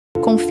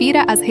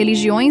confira as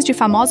religiões de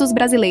famosos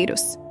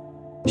brasileiros.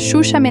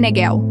 Xuxa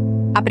Meneghel,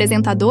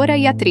 apresentadora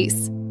e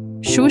atriz.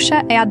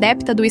 Xuxa é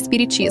adepta do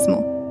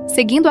espiritismo,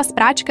 seguindo as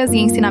práticas e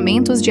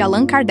ensinamentos de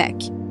Allan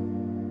Kardec.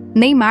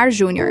 Neymar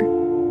Jr.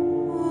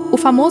 O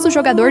famoso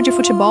jogador de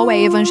futebol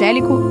é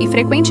evangélico e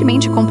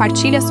frequentemente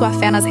compartilha sua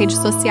fé nas redes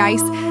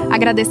sociais,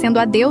 agradecendo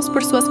a Deus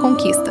por suas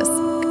conquistas.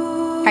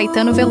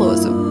 Caetano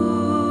Veloso.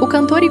 O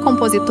cantor e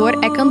compositor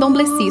é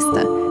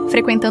candomblessista,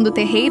 frequentando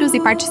terreiros e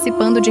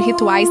participando de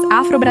rituais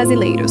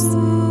afro-brasileiros.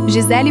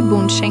 Gisele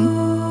Bündchen.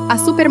 A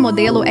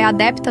supermodelo é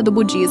adepta do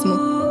budismo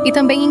e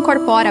também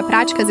incorpora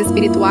práticas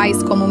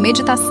espirituais como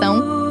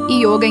meditação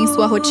e yoga em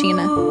sua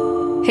rotina.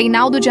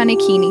 Reinaldo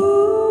Gianecchini.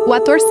 O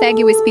ator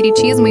segue o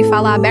espiritismo e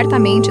fala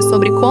abertamente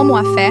sobre como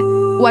a fé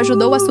o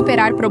ajudou a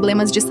superar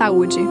problemas de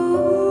saúde.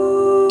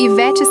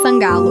 Ivete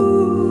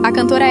Sangalo. A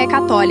cantora é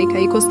católica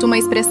e costuma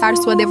expressar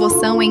sua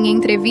devoção em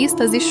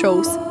entrevistas e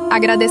shows,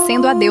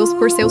 agradecendo a Deus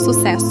por seu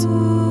sucesso.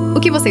 O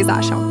que vocês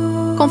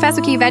acham?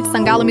 Confesso que Ivete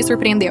Sangalo me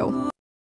surpreendeu.